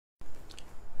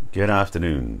Good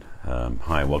afternoon.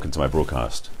 Hi, welcome to my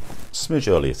broadcast. Smidge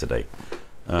earlier today.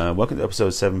 Welcome to episode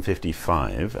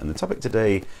 755, and the topic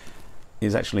today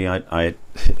is actually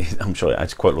I'm sure I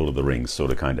quite Lord of the Rings,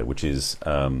 sort of, kind of, which is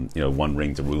one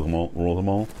ring to rule them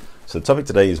all. So the topic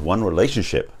today is one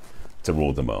relationship to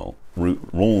rule them all.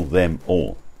 Rule them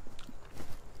all.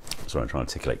 Sorry, I'm trying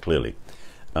to articulate clearly.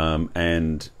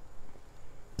 And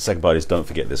the second part is don't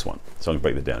forget this one. So I'm going to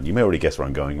break that down. You may already guess where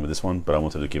I'm going with this one, but I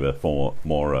wanted to give a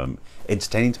more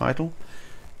entertaining title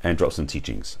and drop some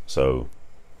teachings. So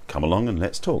come along and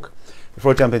let's talk.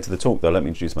 Before I jump into the talk, though, let me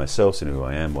introduce myself, so you know who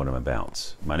I am, what I'm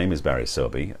about. My name is Barry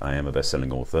Selby. I am a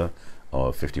best-selling author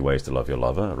of 50 Ways to Love Your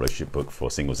Lover, a relationship book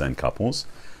for singles and couples.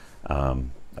 I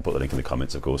put the link in the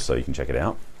comments, of course, so you can check it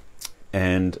out.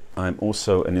 And I'm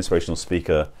also an inspirational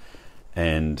speaker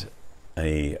and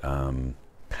a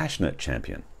passionate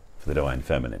champion for the divine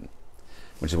feminine,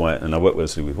 which is why, and I work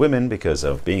mostly with women because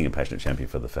of being a passionate champion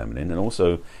for the feminine, and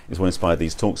also is what inspired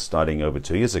these talks starting over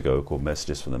 2 years ago called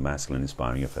Messages from the Masculine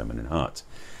Inspiring a Feminine Heart.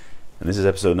 And this is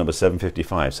episode number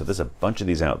 755, so there's a bunch of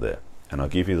these out there, and I'll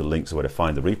give you the links where to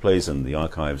find the replays and the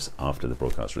archives after the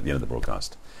broadcast, or at the end of the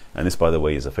broadcast. And this, by the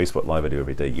way, is a Facebook Live I do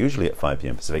every day, usually at 5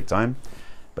 p.m. Pacific time,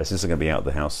 but since I'm going to be out of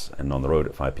the house and on the road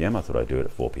at 5 p.m, I thought I'd do it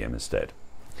at 4 p.m. instead.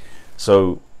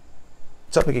 So,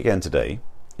 topic again today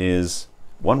is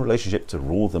one relationship to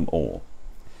rule them all,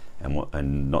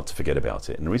 and not to forget about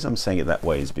it. And the reason I'm saying it that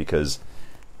way is because,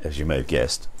 as you may have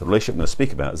guessed, the relationship I'm going to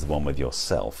speak about is the one with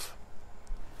yourself.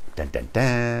 Dun, dun,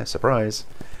 dun, surprise.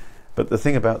 But the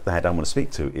thing about that I want to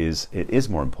speak to is it is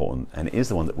more important, and it is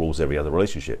the one that rules every other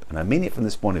relationship. And I mean it from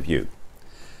this point of view.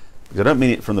 Because I don't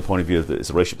mean it from the point of view that it's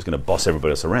a relationship that's going to boss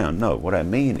everybody else around. No, what I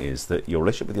mean is that your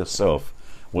relationship with yourself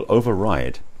will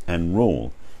override and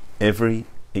rule every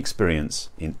experience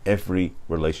in every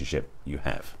relationship you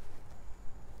have.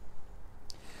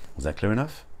 Was that clear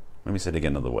enough? Let me say it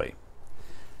again another way.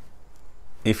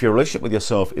 If your relationship with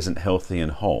yourself isn't healthy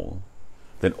and whole,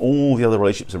 then all the other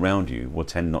relationships around you will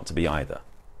tend not to be either.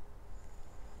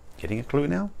 Getting a clue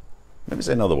now? Let me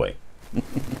say it another way.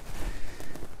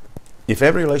 If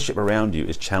every relationship around you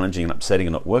is challenging and upsetting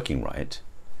and not working right,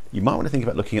 you might want to think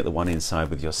about looking at the one inside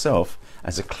with yourself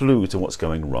as a clue to what's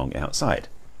going wrong outside.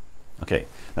 Okay,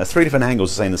 now 3 different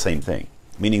angles are saying the same thing,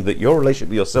 meaning that your relationship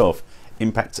with yourself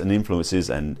impacts and influences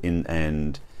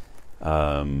and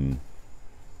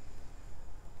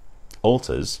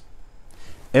alters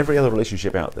every other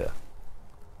relationship out there.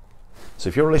 So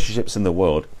if your relationships in the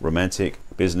world, romantic,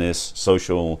 business,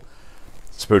 social,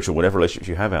 spiritual, whatever relationships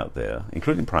you have out there,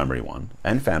 including primary one,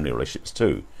 and family relationships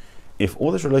too, if all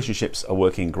those relationships are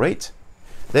working great,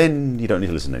 then you don't need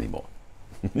to listen anymore.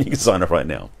 You can sign off right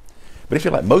now. But if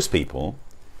you're like most people,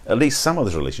 at least some of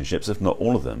those relationships, if not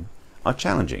all of them, are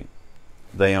challenging.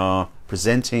 They are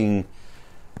presenting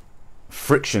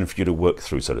friction for you to work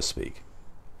through, so to speak.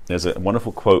 There's a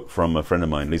wonderful quote from a friend of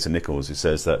mine, Lisa Nichols, who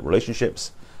says that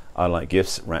relationships are like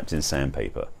gifts wrapped in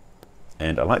sandpaper.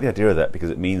 And I like the idea of that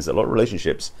because it means that a lot of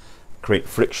relationships create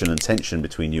friction and tension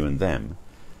between you and them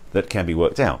that can be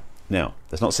worked out. Now,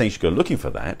 that's not saying you should go looking for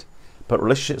that, but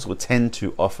relationships will tend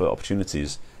to offer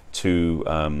opportunities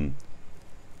to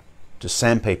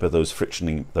sandpaper those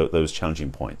those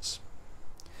challenging points.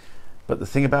 But the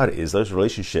thing about it is those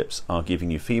relationships are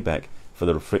giving you feedback for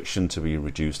the friction to be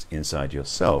reduced inside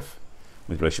yourself,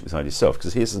 with relationship inside yourself.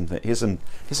 Because here's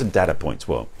some data points.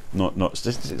 Well, not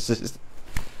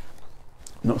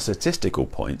statistical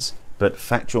points, but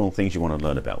factual things you want to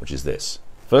learn about, which is this.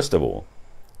 First of all,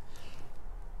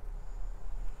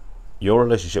 your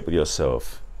relationship with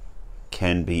yourself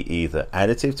can be either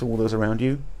additive to all those around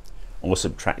you or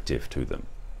subtractive to them.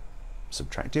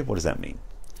 Subtractive? What does that mean?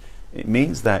 It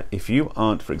means that if you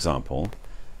aren't, for example,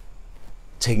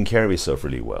 taking care of yourself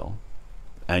really well,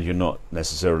 and you're not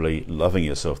necessarily loving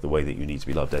yourself the way that you need to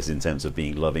be loved, as in terms of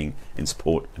being loving in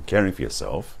support and caring for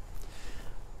yourself,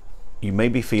 you may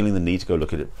be feeling the need to go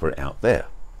look at for it out there.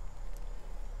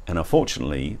 And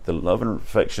unfortunately, the love and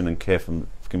affection and care from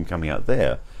coming out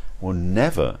there will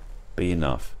never be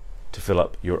enough to fill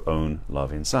up your own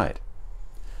love inside.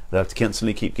 They'll have to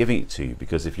constantly keep giving it to you,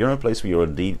 because if you're in a place where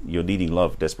you're needing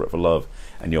love, desperate for love,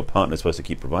 and your partner's supposed to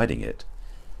keep providing it,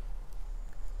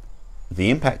 the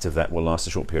impact of that will last a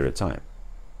short period of time.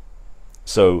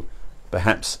 So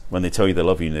perhaps when they tell you they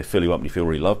love you and they fill you up and you feel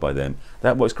really loved by them,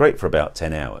 that works great for about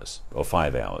 10 hours or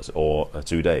 5 hours or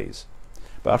 2 days.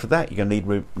 But after that, you're going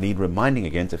to need reminding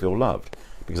again to feel loved,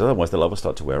 because otherwise the love will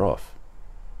start to wear off.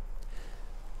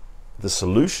 The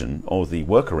solution, or the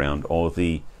workaround, or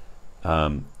the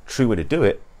true way to do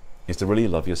it is to really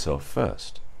love yourself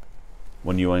first.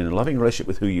 When you are in a loving relationship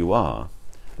with who you are,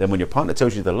 then when your partner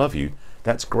tells you they love you,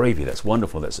 that's gravy, that's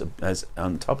wonderful, that's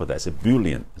on top of that, it's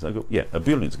ebullient. Yeah,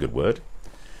 ebullient's a good word.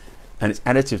 And it's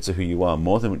additive to who you are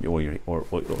more than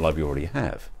what love you already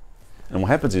have. And what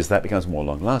happens is that becomes more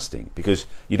long-lasting because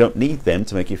you don't need them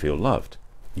to make you feel loved.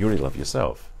 You already love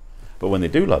yourself. But when they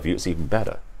do love you, it's even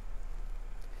better.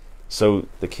 So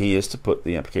the key is to put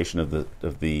the application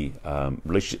of the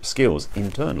relationship skills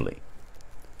internally.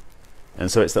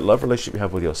 And so it's that love relationship you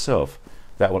have with yourself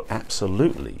that will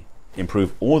absolutely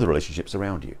improve all the relationships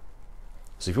around you.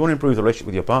 So if you want to improve the relationship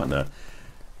with your partner,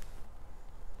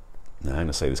 now I'm going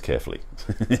to say this carefully.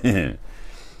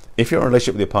 If you're in a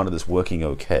relationship with your partner that's working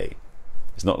okay,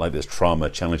 it's not like there's trauma,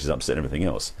 challenges, upset, and everything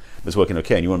else, but it's working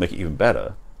okay and you want to make it even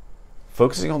better,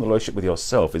 focusing on the relationship with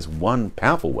yourself is one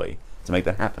powerful way to make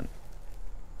that happen.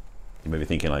 You may be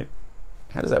thinking like,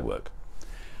 how does that work?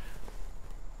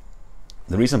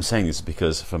 The reason I'm saying this is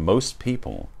because for most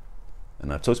people,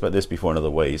 and I've talked about this before in other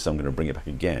ways, so I'm going to bring it back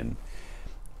again,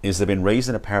 is they've been raised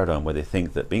in a paradigm where they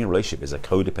think that being in a relationship is a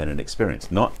codependent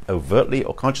experience. Not overtly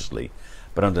or consciously,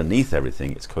 but underneath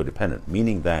everything, it's codependent,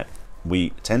 meaning that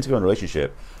we tend to go in a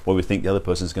relationship where we think the other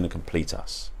person is going to complete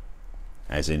us.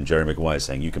 As in Jerry Maguire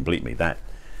saying, you complete me. That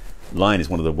line is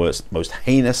one of the worst, most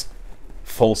heinous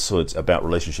falsehoods about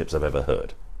relationships I've ever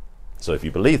heard. So if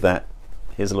you believe that,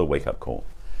 here's a little wake-up call.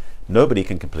 Nobody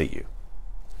can complete you.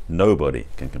 Nobody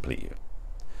can complete you.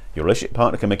 Your relationship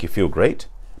partner can make you feel great,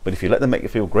 but if you let them make you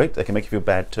feel great, they can make you feel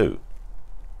bad too.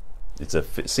 It's a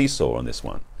seesaw on this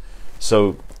one.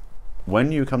 So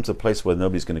when you come to a place where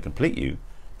nobody's going to complete you,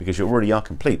 because you already are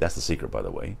complete, that's the secret, by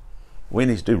the way, what you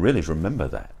need to do really is remember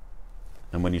that.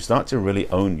 And when you start to really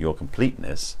own your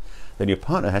completeness, then your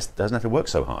partner doesn't have to work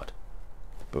so hard.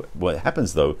 But what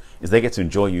happens though is they get to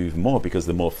enjoy you even more, because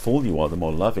the more full you are, the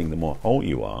more loving, the more whole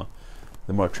you are,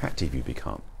 the more attractive you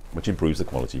become, which improves the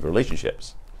quality of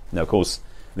relationships. Now, of course,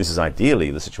 this is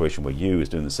ideally the situation where you're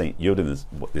doing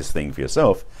this thing for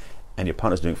yourself, and your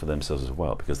partner's doing it for themselves as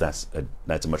well, because that's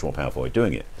a much more powerful way of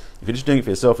doing it. If you're just doing it for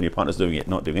yourself and your partner's doing it,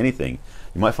 not doing anything,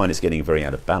 you might find it's getting very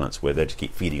out of balance, where they just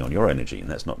keep feeding on your energy, and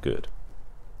that's not good.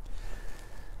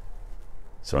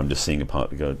 So I'm just seeing a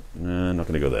part, go, nah, I'm not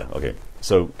going to go there. Okay,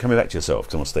 so coming back to yourself,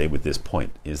 because I want to stay with this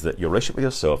point, is that your relationship with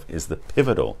yourself is the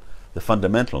pivotal, the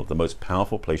fundamental, the most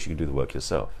powerful place you can do the work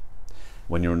yourself.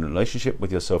 When you're in a relationship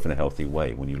with yourself in a healthy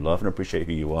way, when you love and appreciate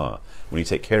who you are, when you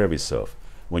take care of yourself,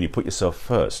 when you put yourself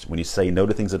first, when you say no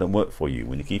to things that don't work for you,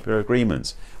 when you keep your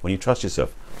agreements, when you trust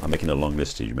yourself, I'm making a long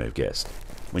list here, you may have guessed.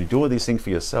 When you do all these things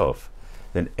for yourself,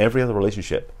 then every other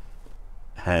relationship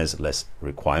has less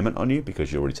requirement on you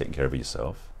because you're already taking care of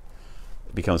yourself.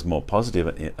 It becomes more positive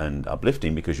and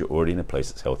uplifting because you're already in a place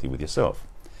that's healthy with yourself.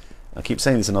 I keep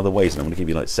saying this in other ways, and I'm going to give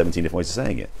you like 17 different ways of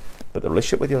saying it. But the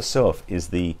relationship with yourself is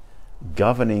the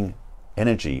governing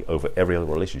energy over every other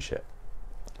relationship.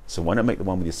 So why not make the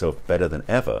one with yourself better than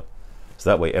ever? So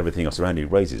that way everything else around you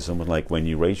raises. It's almost like when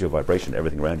you raise your vibration,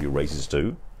 everything around you raises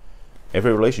too.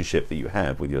 Every relationship that you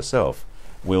have with yourself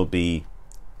will be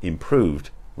improved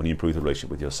when you improve the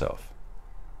relationship with yourself.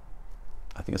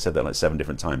 I think I said that like 7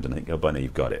 different times, and I think, oh, by now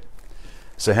you've got it.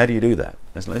 So how do you do that?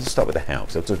 Let's start with the how.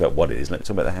 So I'll talk about what it is. Let's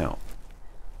talk about the how.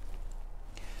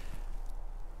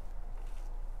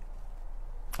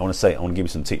 I want to give you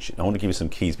some teaching. I want to give you some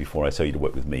keys before I tell you to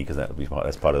work with me, because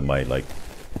that's part of my like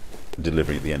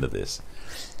delivery at the end of this.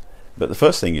 But the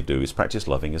first thing you do is practice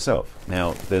loving yourself.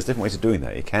 Now, there's different ways of doing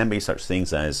that. It can be such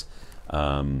things as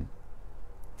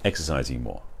exercising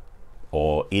more,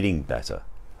 or eating better,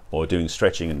 or doing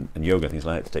stretching and yoga, things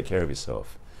like that to take care of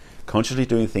yourself. Consciously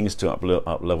doing things to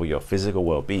up-level your physical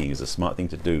well-being is a smart thing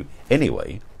to do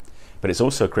anyway, but it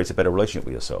also creates a better relationship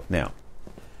with yourself. Now,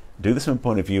 do this from a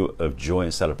point of view of joy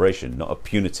and celebration, not a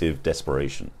punitive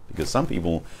desperation. Because some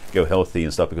people go healthy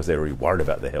and stuff because they're really worried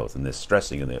about their health and they're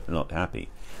stressing and they're not happy.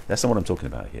 That's not what I'm talking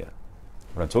about here.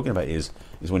 What I'm talking about is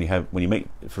when you make,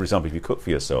 for example, if you cook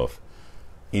for yourself,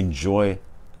 enjoy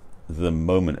the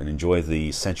moment and enjoy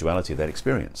the sensuality of that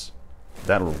experience.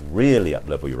 That'll really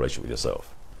up-level your relationship with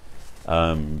yourself.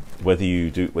 Whether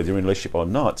you're in a relationship or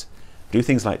not, do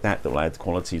things like that will add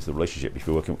quality to the relationship. If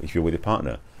you're with your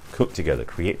partner, cook together,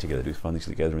 create together, do fun things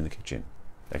together in the kitchen.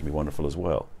 That can be wonderful as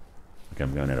well. Okay,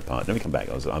 I'm going out apart. Let me come back.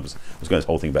 I was going this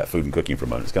whole thing about food and cooking for a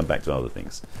moment. Let's come back to other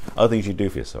things. Other things you do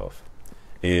for yourself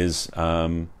is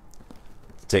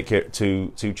take care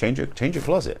to change your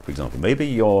closet. For example, maybe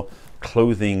your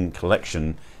clothing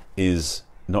collection is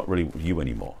not really you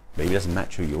anymore. Maybe it doesn't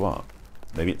match who you are.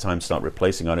 Maybe it's time to start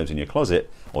replacing items in your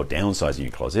closet, or downsizing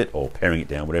your closet, or paring it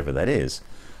down, whatever that is,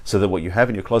 so that what you have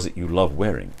in your closet you love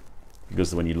wearing.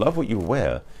 Because when you love what you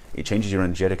wear, it changes your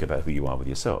energetic about who you are with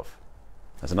yourself.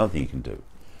 That's another thing you can do.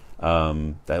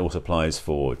 That also applies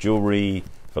for jewelry,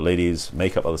 for ladies,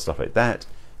 makeup, other stuff like that,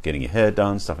 getting your hair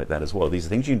done, stuff like that as well. These are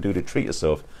things you can do to treat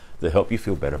yourself that help you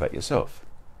feel better about yourself.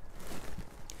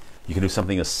 You can do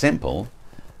something as simple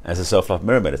as a self-love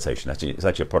mirror meditation. It's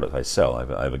actually a product I sell. I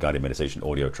have a guided meditation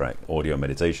audio track, audio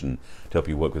meditation, to help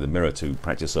you work with a mirror to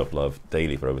practice self-love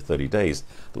daily for over 30 days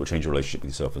that will change your relationship with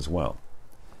yourself as well.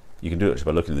 You can do it just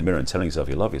by looking in the mirror and telling yourself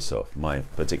you love yourself. My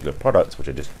particular product, which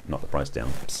I just knocked the price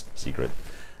down, secret,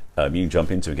 you can jump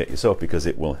into and get yourself, because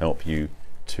it will help you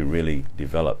to really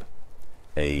develop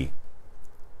a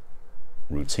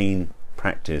routine,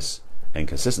 practice, and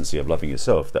consistency of loving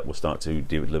yourself that will start to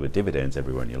deliver dividends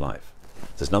everywhere in your life. So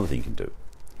that's another thing you can do.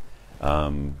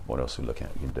 What else we look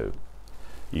at? You can do.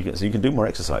 So you can do more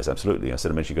exercise. Absolutely. I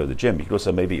said I mentioned you go to the gym. You could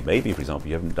also maybe for example,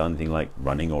 you haven't done anything like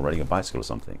running or riding a bicycle or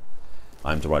something.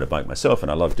 I'm to ride a bike myself,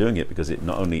 and I love doing it because it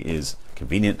not only is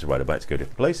convenient to ride a bike to go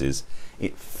different places,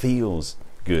 it feels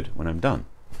good when I'm done.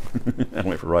 I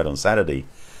went for a ride on Saturday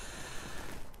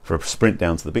for a sprint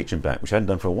down to the beach and back, which I hadn't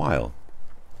done for a while.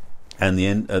 And the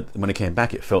end, when I came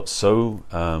back, it felt so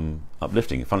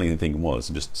uplifting. Funny thing was,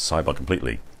 and just sidebar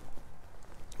completely,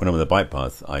 when I'm on the bike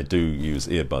path, I do use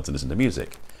earbuds and listen to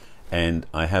music. And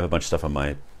I have a bunch of stuff on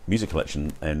my music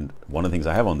collection, and one of the things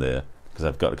I have on there, because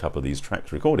I've got a couple of these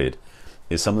tracks recorded,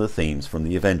 is some of the themes from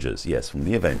the Avengers. Yes, from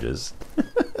the Avengers.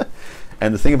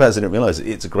 And the thing about it is, I didn't realize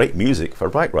it's a great music for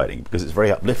bike riding, because it's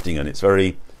very uplifting and it's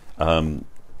very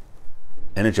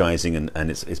energizing, and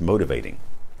it's motivating.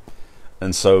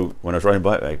 And so when I was riding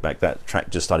bike back, that track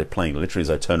just started playing. Literally,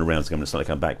 as I turned around, it's going to start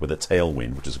to come back with a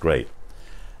tailwind, which is great.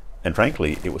 And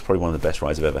frankly, it was probably one of the best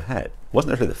rides I've ever had. It wasn't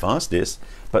necessarily the fastest,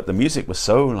 but the music was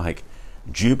so like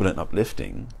jubilant,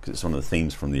 uplifting, because it's one of the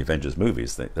themes from the Avengers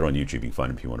movies. They're on YouTube. You can find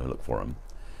them if you want to look for them.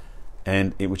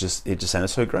 And it just sounded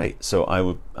so great. So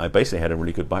I basically had a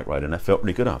really good bike ride, and I felt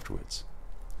really good afterwards.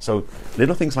 So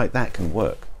little things like that can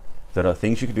work. That are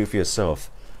things you can do for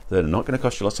yourself that are not going to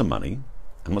cost you lots of money.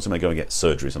 I'm not saying go and get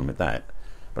surgery or something like that,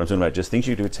 but I'm talking about just things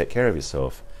you do to take care of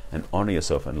yourself and honor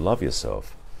yourself and love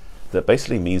yourself. That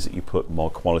basically means that you put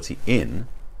more quality in,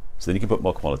 so then you can put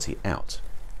more quality out.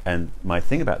 And my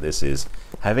thing about this is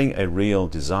having a real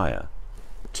desire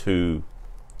to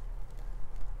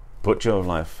put your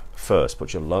life first,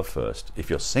 put your love first.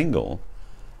 If you're single,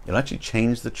 it'll actually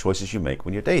change the choices you make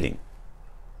when you're dating.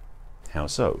 How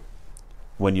so?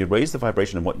 When you raise the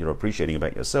vibration of what you're appreciating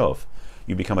about yourself,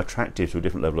 you become attractive to a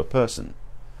different level of person.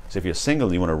 So if you're single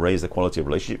and you want to raise the quality of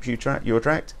relationships you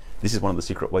attract, this is one of the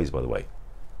secret ways, by the way.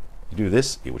 You do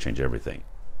this, it will change everything.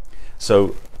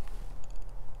 So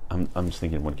I'm just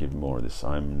thinking I want to give you more of this.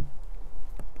 There's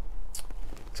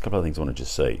a couple of things I want to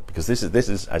just say, because this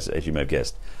is as you may have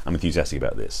guessed, I'm enthusiastic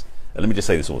about this. And let me just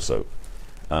say this also.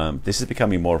 This is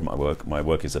becoming more of my work. My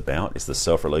work is it's the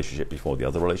self-relationship before the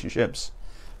other relationships,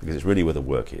 because it's really where the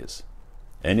work is.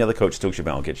 Any other coach talks to you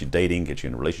about, I'll get you dating, get you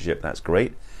in a relationship, that's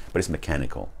great, but it's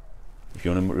mechanical. If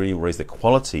you want to really raise the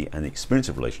quality and the experience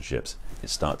of relationships,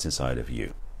 it starts inside of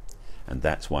you. And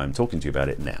that's why I'm talking to you about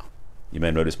it now. You may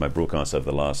have noticed my broadcasts over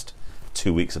the last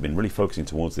 2 weeks have been really focusing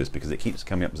towards this, because it keeps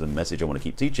coming up as a message I want to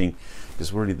keep teaching,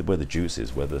 because really where the juice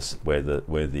is, where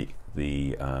the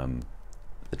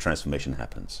transformation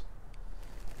happens.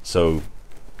 So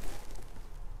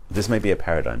this may be a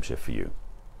paradigm shift for you.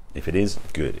 If it is,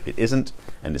 good. If it isn't,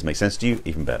 and this makes sense to you,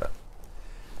 even better.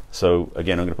 So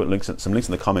again, I'm going to put some links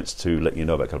in the comments to let you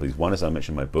know about a couple of these. One, as I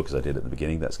mentioned, my book, as I did at the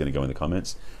beginning, that's going to go in the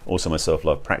comments. Also my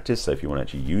self-love practice, so if you want to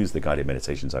actually use the guided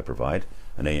meditations I provide,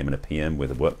 an AM and a PM with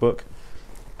a workbook,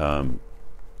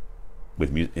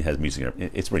 it has music in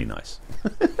it. It's really nice.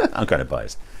 I'm kind of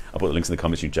biased. I'll put the links in the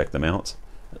comments, you check them out.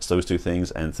 That's those two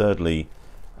things. And thirdly,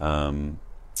 I'm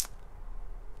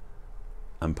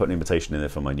putting an invitation in there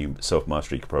for my new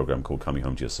self-mastery program called Coming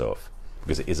Home to Yourself,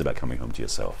 because it is about coming home to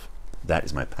yourself. That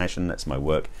is my passion, that's my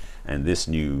work, and this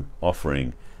new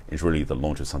offering is really the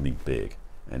launch of something big.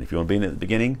 And if you want to be in it at the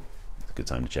beginning, it's a good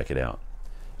time to check it out.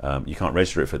 You can't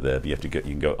register it for there, but you have to go.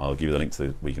 You can go. I'll give you the link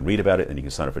where you can read about it, and you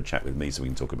can sign up for a chat with me so we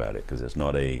can talk about it, because it's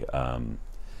not it's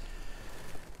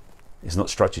not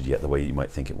structured yet the way you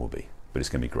might think it will be, but it's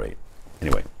going to be great.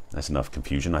 Anyway, that's enough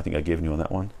confusion I think I've given you on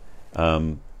that one.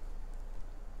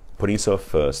 Putting yourself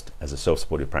first as a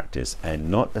self-supported practice, and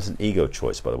not as an ego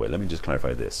choice, by the way. Let me just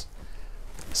clarify this.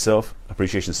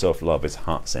 Self-appreciation, self-love is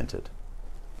heart-centered,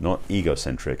 not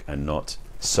egocentric and not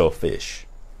selfish.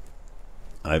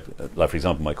 Like for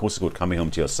example, my course is called Coming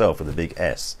Home to Yourself with a big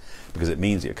S, because it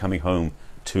means that you're coming home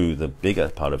to the bigger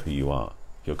part of who you are.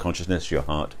 Your consciousness, your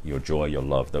heart, your joy, your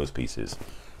love, those pieces.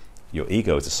 Your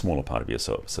ego is a smaller part of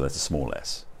yourself, so that's a small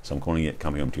s. So I'm calling it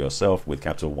Coming Home to Yourself with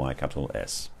capital Y, capital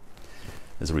S.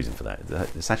 There's a reason for that.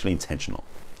 It's actually intentional.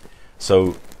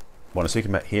 So what I'm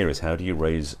speaking about here is how do you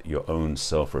raise your own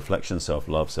self-reflection,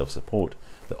 self-love, self-support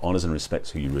that honors and respects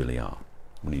who you really are.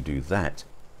 When you do that,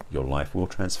 your life will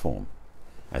transform,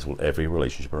 as will every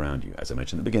relationship around you. As I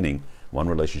mentioned at the beginning, one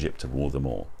relationship to rule them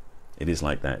all. It is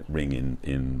like that ring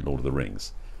in Lord of the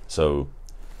Rings. So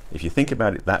if you think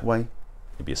about it that way,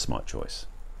 it'd be a smart choice.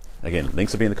 Again,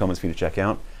 links will be in the comments for you to check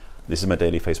out. This is my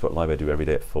daily Facebook Live I do every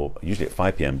day at usually at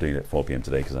 5 p.m. doing it at 4 p.m.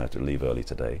 today because I have to leave early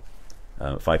today.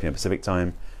 5 p.m. Pacific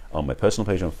time on my personal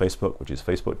page on Facebook, which is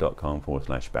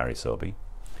facebook.com/Barry Selby.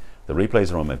 The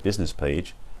replays are on my business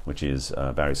page, which is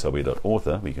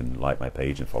barryselby.author. We can like my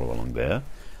page and follow along there.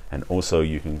 And also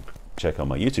you can check on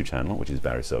my YouTube channel, which is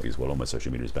Barry Selby as well. On my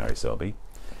social media is Barry Selby.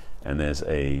 And there's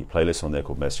a playlist on there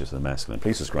called Messages to the Masculine.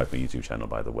 Please subscribe to my YouTube channel,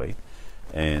 by the way.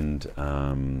 And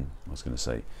I was going to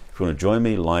say, if you want to join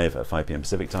me live at 5 p.m.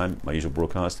 Pacific time, my usual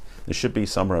broadcast, there should be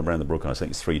somewhere around the broadcast, I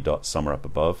think it's 3 dots somewhere up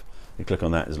above. You click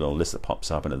on that, there's a little list that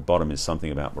pops up, and at the bottom is something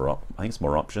about more, I think it's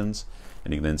more options,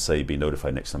 and you can then say be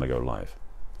notified next time I go live.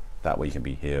 That way you can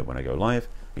be here when I go live.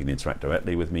 You can interact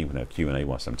directly with me. We can have Q&A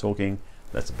whilst I'm talking.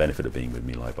 That's the benefit of being with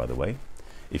me live, by the way.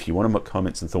 If you want to make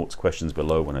comments and thoughts, questions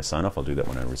below when I sign off, I'll do that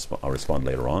when I'll respond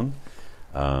later on.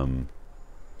 And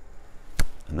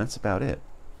that's about it.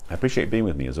 I appreciate being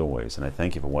with me as always, and I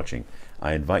thank you for watching.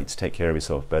 I invite you to take care of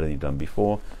yourself better than you've done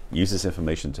before. Use this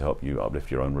information to help you uplift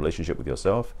your own relationship with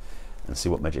yourself and see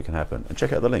what magic can happen. And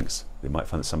check out the links. You might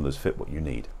find that some of those fit what you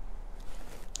need.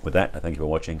 With that, I thank you for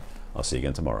watching. I'll see you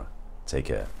again tomorrow. Take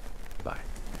care. Bye.